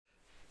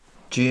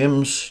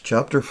James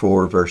chapter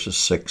 4 verses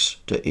 6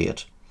 to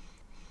 8.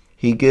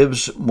 He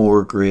gives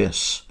more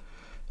grace.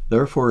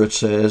 Therefore it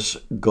says,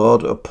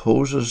 God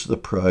opposes the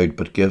proud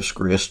but gives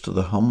grace to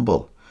the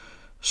humble.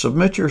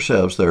 Submit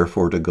yourselves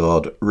therefore to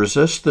God.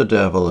 Resist the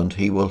devil and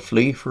he will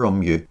flee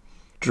from you.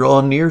 Draw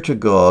near to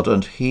God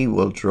and he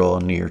will draw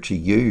near to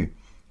you.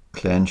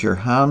 Cleanse your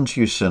hands,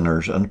 you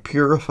sinners, and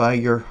purify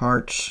your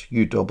hearts,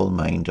 you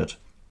double-minded.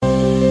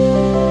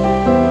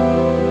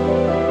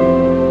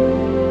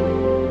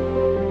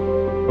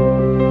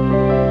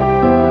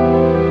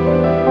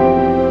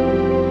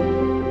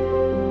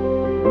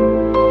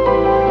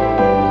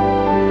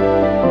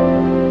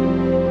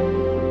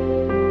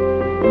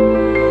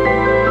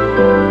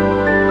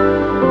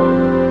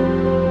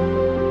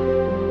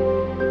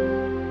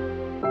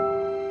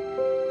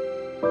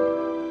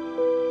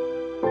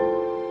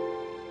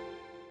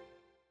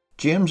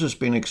 James has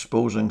been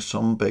exposing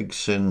some big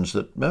sins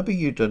that maybe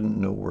you didn't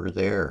know were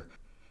there.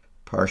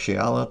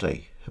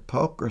 Partiality,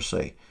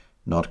 hypocrisy,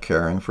 not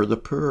caring for the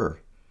poor,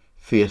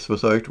 faith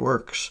without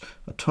works,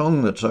 a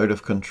tongue that's out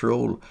of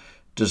control,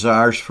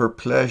 desires for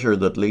pleasure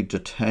that lead to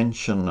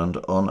tension and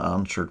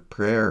unanswered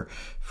prayer,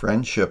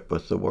 friendship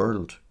with the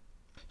world.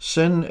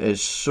 Sin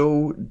is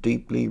so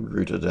deeply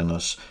rooted in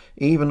us,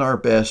 even our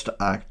best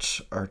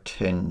acts are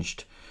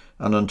tinged.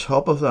 And on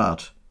top of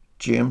that,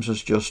 James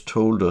has just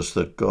told us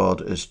that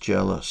God is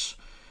jealous.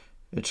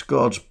 It's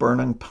God's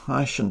burning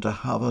passion to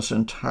have us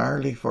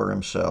entirely for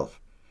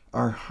himself.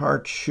 Our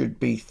hearts should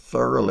be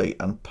thoroughly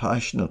and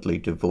passionately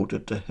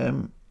devoted to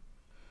him.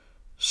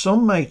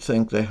 Some might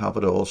think they have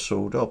it all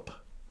sewed up.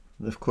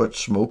 They've quit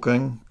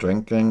smoking,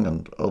 drinking,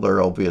 and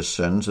other obvious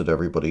sins that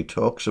everybody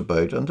talks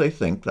about, and they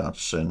think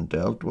that's sin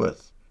dealt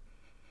with.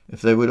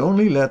 If they would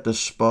only let the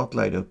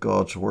spotlight of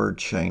God's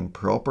word shine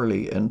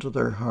properly into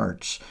their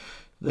hearts,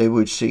 they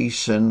would see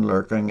sin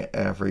lurking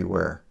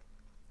everywhere.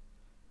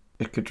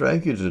 It could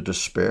drive you to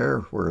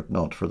despair were it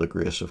not for the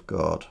grace of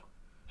God.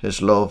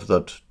 His love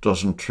that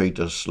doesn't treat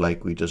us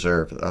like we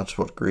deserve. That's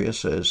what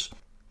grace is.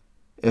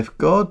 If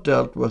God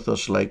dealt with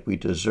us like we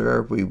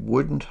deserve, we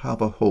wouldn't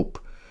have a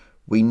hope.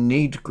 We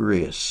need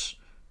grace.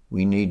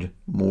 We need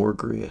more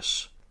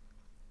grace.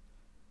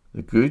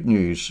 The good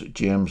news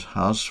James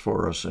has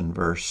for us in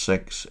verse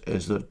 6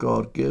 is that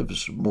God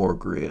gives more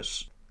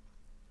grace.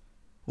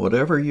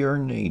 Whatever your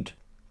need,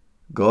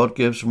 God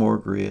gives more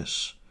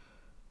grace.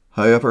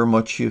 However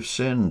much you've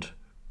sinned,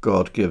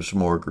 God gives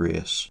more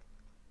grace.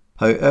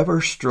 However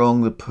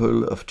strong the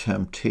pull of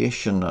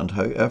temptation and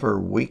however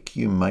weak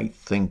you might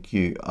think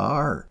you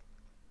are,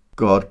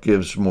 God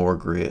gives more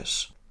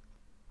grace.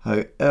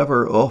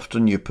 However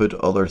often you put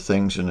other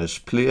things in his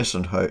place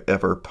and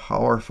however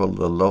powerful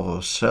the love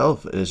of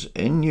self is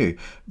in you,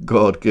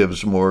 God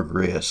gives more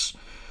grace.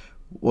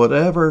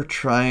 Whatever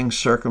trying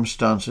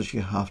circumstances you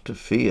have to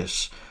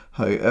face,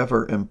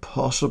 however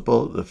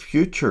impossible the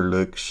future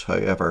looks,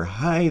 however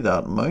high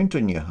that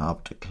mountain you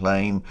have to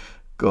climb,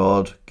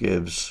 God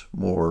gives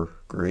more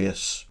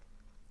grace.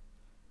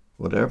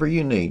 Whatever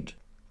you need,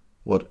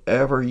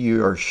 whatever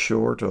you are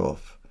short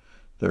of,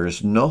 there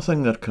is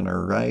nothing that can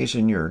arise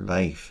in your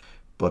life,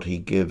 but he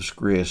gives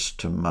grace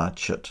to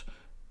match it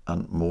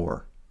and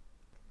more.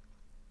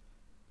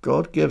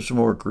 God gives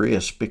more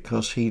grace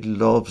because he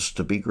loves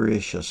to be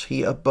gracious.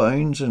 He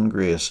abounds in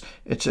grace.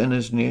 It's in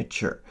his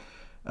nature.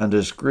 And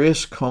his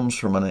grace comes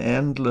from an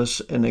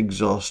endless,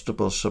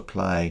 inexhaustible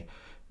supply.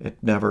 It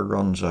never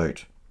runs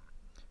out.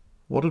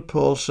 What did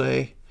Paul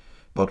say?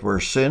 But where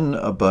sin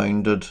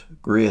abounded,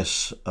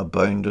 grace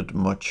abounded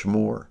much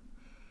more.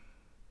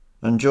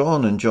 And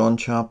John in John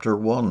chapter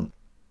 1,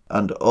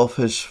 and of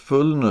his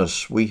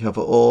fullness we have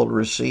all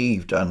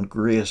received, and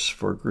grace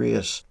for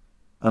grace.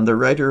 And the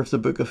writer of the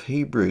book of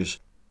Hebrews,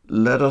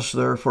 let us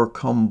therefore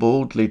come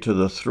boldly to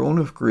the throne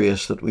of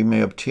grace that we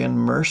may obtain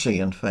mercy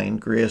and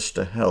find grace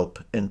to help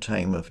in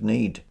time of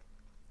need.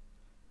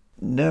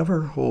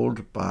 Never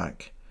hold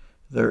back.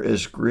 There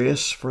is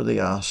grace for the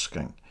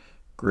asking,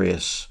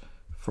 grace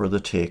for the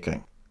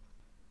taking.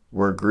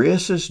 Where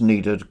grace is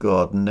needed,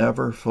 God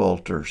never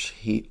falters.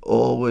 He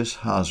always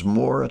has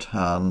more at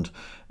hand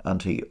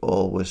and he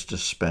always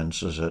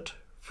dispenses it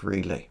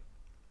freely.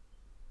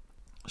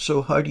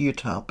 So how do you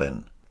tap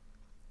in?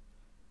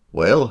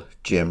 Well,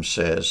 James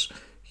says,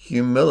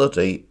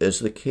 humility is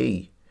the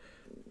key.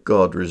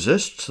 God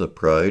resists the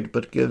proud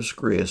but gives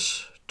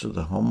grace to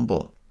the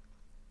humble.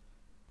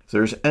 If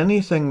there's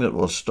anything that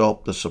will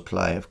stop the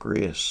supply of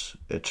grace,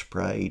 it's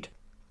pride.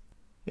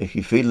 If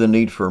you feel the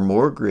need for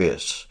more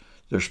grace,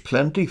 there's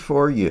plenty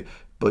for you,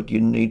 but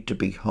you need to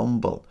be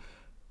humble.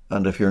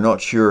 And if you're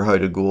not sure how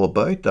to go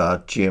about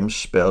that, James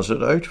spells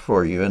it out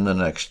for you in the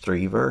next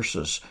 3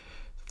 verses.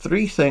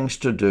 3 things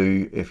to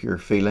do if you're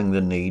feeling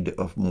the need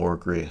of more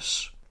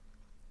grace.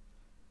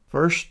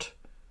 First,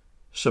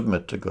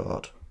 submit to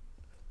God.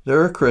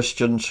 There are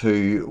Christians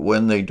who,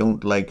 when they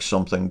don't like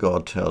something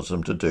God tells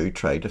them to do,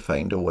 try to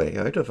find a way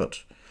out of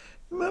it.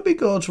 Maybe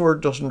God's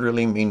word doesn't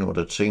really mean what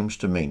it seems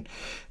to mean.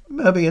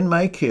 Maybe in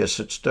my case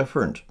it's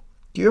different.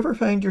 Do you ever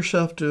find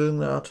yourself doing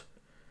that?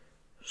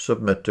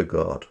 Submit to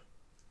God.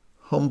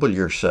 Humble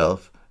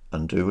yourself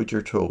and do what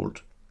you're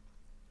told.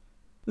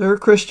 There are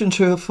Christians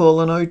who have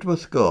fallen out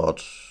with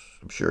God.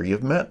 I'm sure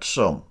you've met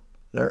some.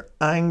 They're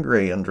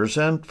angry and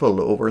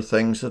resentful over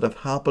things that have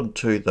happened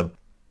to them,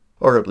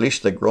 or at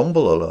least they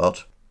grumble a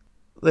lot.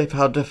 They've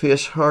had to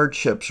face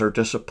hardships or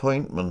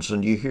disappointments,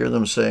 and you hear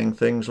them saying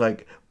things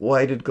like,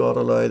 "Why did God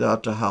allow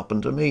that to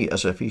happen to me?"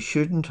 as if he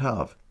shouldn't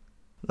have.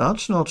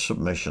 That's not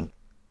submission.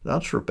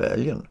 That's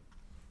rebellion.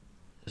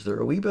 Is there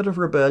a wee bit of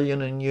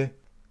rebellion in you?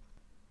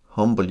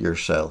 Humble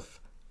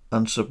yourself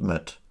and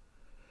submit.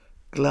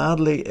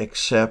 Gladly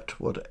accept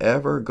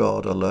whatever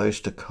God allows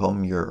to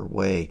come your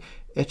way.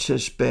 It's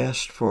his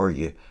best for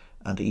you,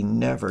 and he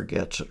never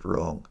gets it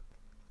wrong.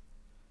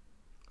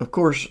 Of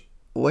course,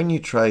 when you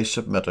try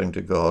submitting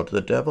to God,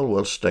 the devil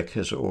will stick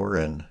his oar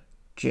in.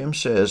 James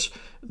says,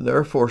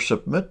 "Therefore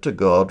submit to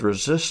God,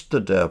 resist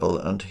the devil,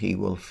 and he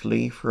will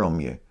flee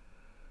from you."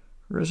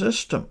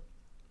 Resist him.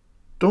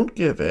 Don't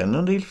give in,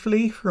 and he'll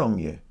flee from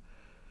you.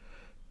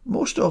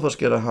 Most of us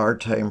get a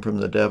hard time from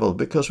the devil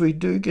because we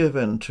do give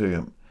in to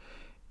him.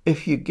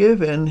 If you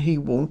give in, he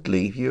won't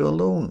leave you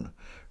alone.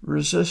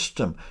 Resist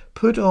him.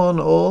 Put on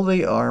all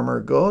the armour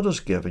God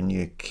has given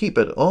you. Keep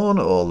it on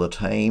all the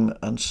time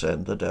and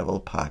send the devil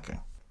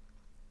packing.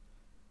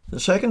 The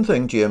second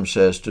thing James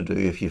says to do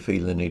if you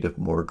feel the need of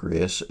more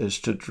grace is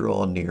to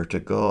draw near to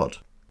God.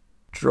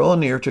 Draw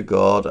near to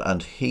God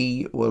and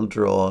he will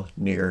draw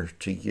near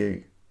to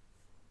you.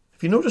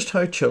 Have you noticed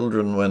how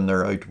children, when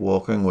they're out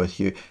walking with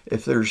you,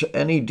 if there's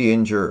any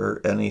danger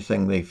or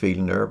anything they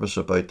feel nervous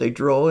about, they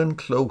draw in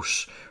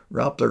close,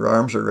 wrap their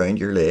arms around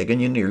your leg,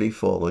 and you nearly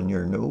fall on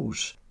your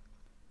nose.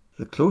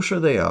 The closer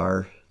they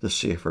are, the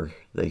safer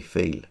they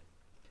feel.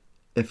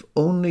 If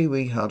only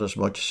we had as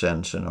much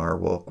sense in our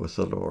walk with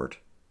the Lord.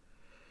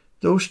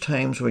 Those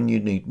times when you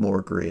need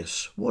more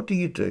grace, what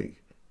do? Do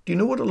you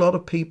know what a lot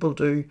of people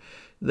do?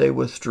 They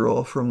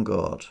withdraw from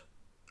God.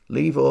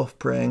 Leave off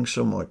praying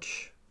so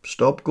much.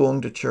 Stop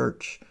going to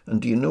church.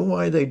 And do you know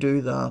why they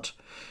do that?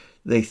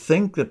 They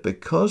think that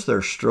because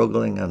they're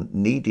struggling and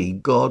needy,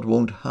 God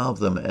won't have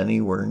them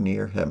anywhere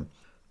near him.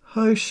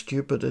 How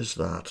stupid is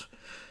that?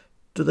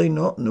 Do they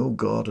not know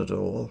God at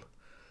all?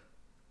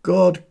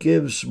 God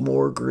gives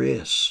more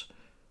grace.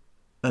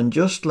 And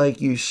just like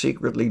you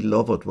secretly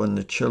love it when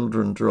the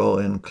children draw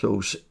in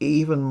close,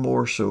 even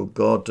more so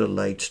God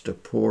delights to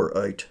pour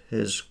out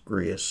his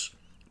grace.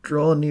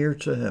 Draw near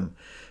to him.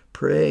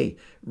 Pray,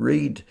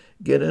 read,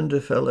 get into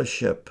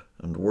fellowship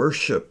and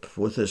worship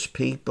with his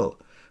people.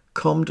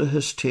 Come to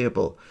his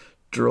table,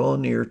 draw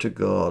near to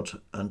God,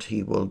 and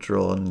he will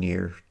draw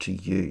near to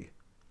you.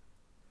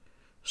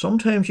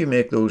 Sometimes you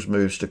make those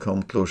moves to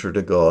come closer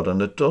to God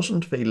and it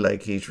doesn't feel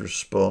like he's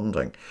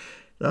responding.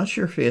 That's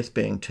your faith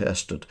being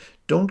tested.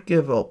 Don't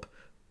give up.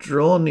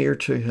 Draw near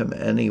to him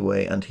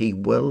anyway, and he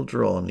will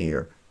draw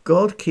near.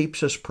 God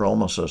keeps his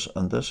promises,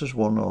 and this is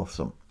one of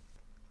them.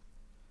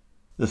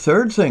 The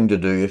third thing to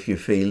do if you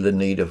feel the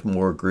need of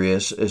more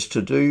grace is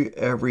to do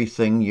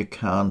everything you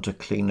can to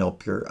clean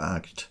up your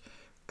act.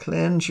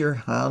 Cleanse your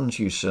hands,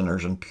 you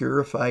sinners, and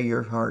purify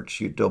your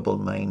hearts, you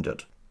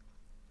double-minded.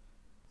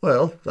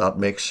 Well, that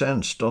makes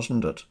sense,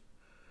 doesn't it?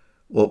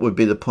 What would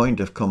be the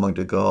point of coming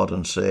to God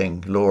and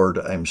saying, "Lord,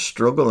 I'm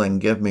struggling,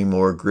 give me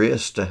more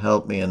grace to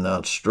help me in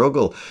that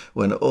struggle,"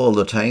 when all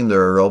the time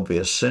there are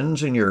obvious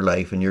sins in your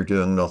life and you're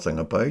doing nothing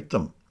about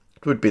them?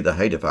 It would be the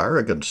height of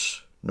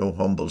arrogance. No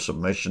humble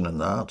submission in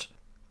that.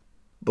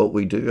 But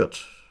we do it.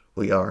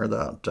 We are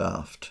that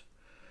daft.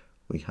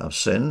 We have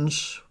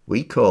sins.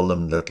 We call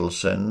them little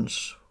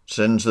sins.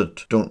 Sins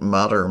that don't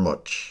matter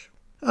much.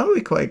 And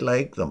we quite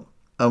like them.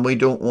 And we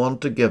don't want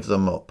to give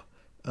them up.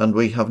 And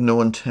we have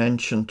no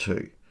intention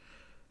to.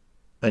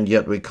 And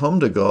yet we come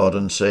to God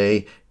and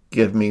say,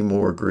 "Give me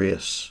more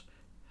grace.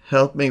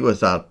 Help me with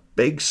that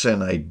big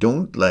sin I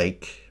don't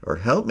like, or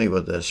help me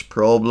with this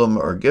problem,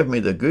 or give me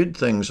the good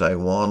things I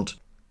want."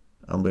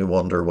 And we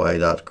wonder why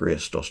that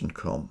grace doesn't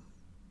come.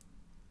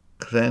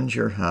 Cleanse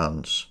your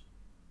hands.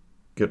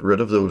 Get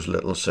rid of those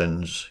little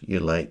sins you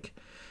like.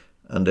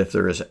 And if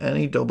there is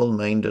any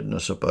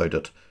double-mindedness about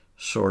it,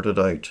 sort it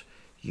out.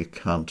 You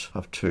can't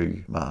have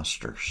two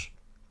masters.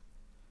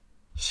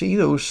 See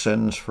those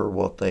sins for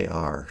what they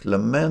are.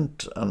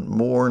 Lament and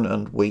mourn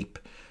and weep.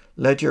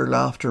 Let your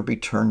laughter be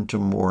turned to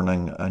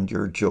mourning and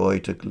your joy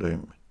to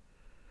gloom.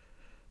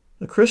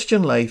 The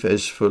Christian life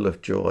is full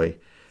of joy,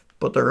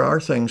 but there are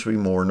things we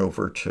mourn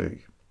over too.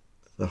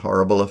 The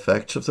horrible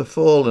effects of the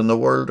fall in the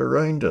world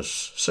around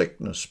us,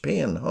 sickness,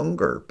 pain,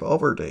 hunger,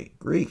 poverty,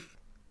 grief.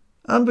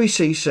 And we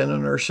see sin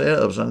in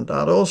ourselves, and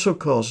that also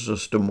causes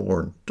us to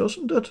mourn,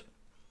 doesn't it?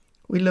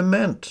 We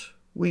lament,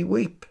 we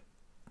weep,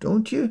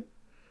 don't you?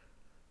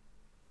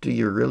 Do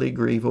you really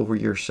grieve over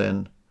your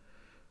sin?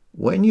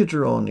 When you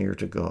draw near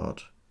to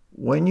God,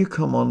 when you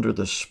come under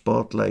the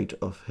spotlight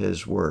of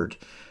his word,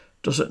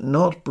 does it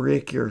not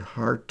break your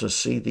heart to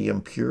see the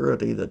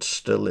impurity that's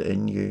still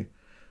in you?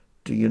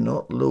 Do you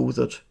not loathe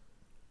it?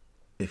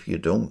 If you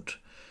don't,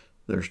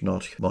 there's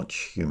not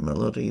much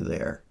humility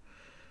there.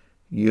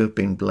 You have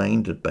been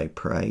blinded by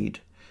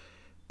pride.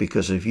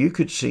 Because if you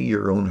could see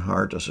your own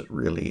heart as it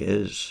really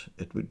is,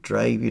 it would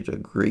drive you to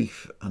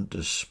grief and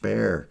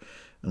despair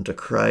and to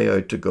cry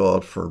out to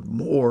God for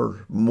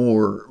more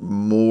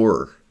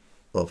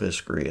of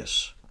His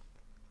grace.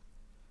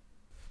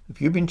 Have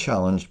you been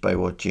challenged by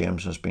what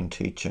James has been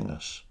teaching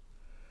us?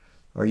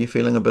 Are you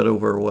feeling a bit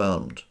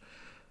overwhelmed?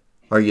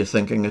 Are you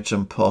thinking it's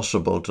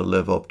impossible to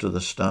live up to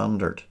the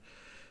standard?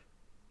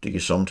 Do you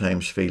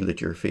sometimes feel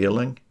that you're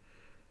failing?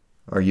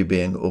 Are you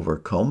being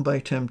overcome by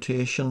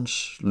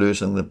temptations,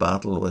 losing the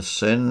battle with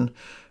sin?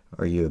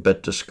 Are you a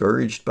bit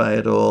discouraged by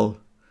it all?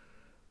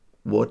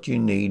 What you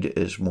need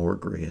is more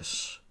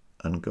grace,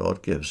 and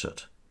God gives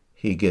it.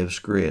 He gives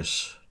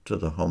grace to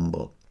the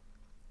humble.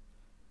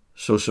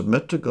 So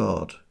submit to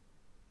God.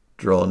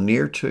 Draw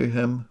near to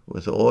Him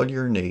with all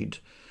your need.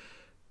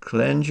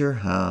 Cleanse your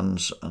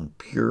hands and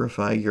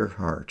purify your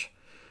heart.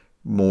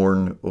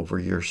 Mourn over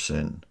your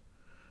sin.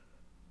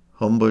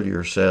 Humble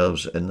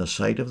yourselves in the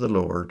sight of the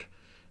Lord,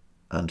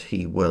 and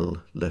He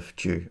will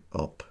lift you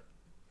up.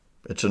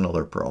 It's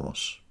another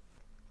promise.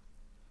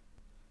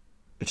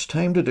 It's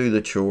time to do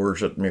the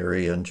chores at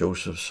Mary and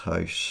Joseph's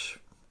house.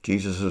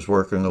 Jesus is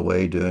working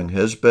away doing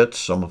his bits.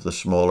 Some of the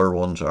smaller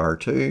ones are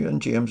too,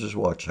 and James is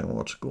watching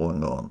what's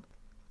going on.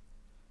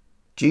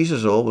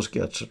 Jesus always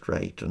gets it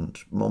right, and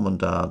Mum and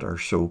Dad are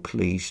so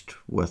pleased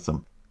with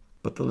him.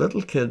 But the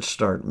little kids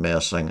start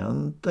messing,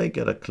 and they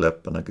get a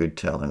clip and a good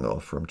telling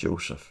off from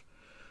Joseph.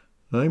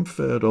 "I'm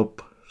fed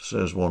up,"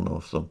 says one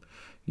of them.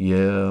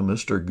 "Yeah,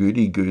 Mr.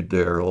 Goody-Good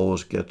there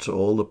always gets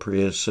all the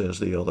praise," says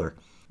the other.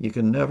 "You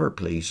can never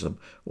please them.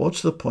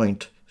 What's the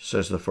point?"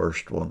 says the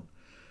first one.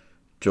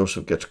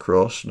 Joseph gets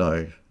cross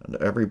now, and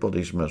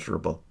everybody's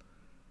miserable.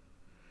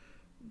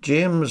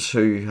 James,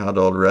 who had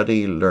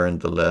already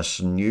learned the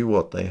lesson, knew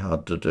what they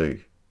had to do.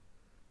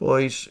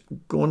 "Boys,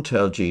 go and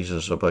tell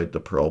Jesus about the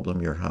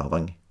problem you're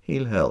having.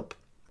 He'll help.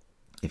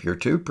 If you're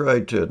too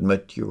proud to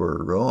admit you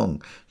were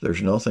wrong,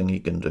 there's nothing he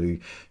can do.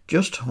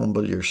 Just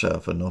humble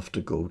yourself enough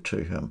to go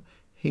to him.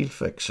 He'll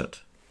fix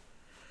it."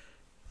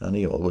 And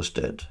he always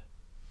did.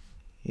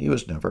 He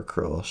was never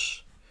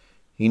cross.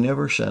 He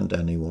never sent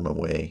anyone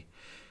away.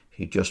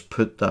 He just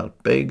put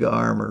that big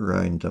arm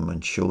around them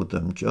and showed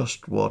them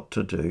just what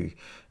to do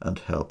and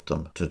helped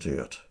them to do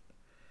it.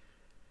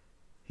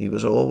 He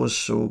was always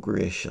so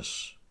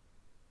gracious.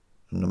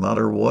 And no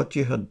matter what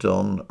you had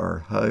done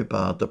or how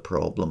bad the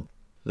problem,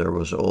 there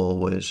was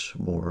always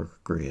more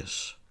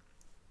grace.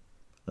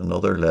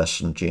 Another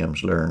lesson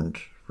James learned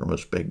from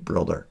his big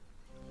brother.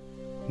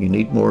 You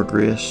need more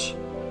grace?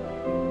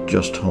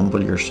 Just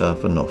humble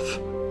yourself enough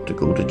to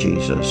go to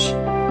Jesus,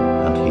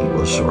 and he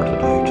will sort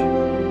it out.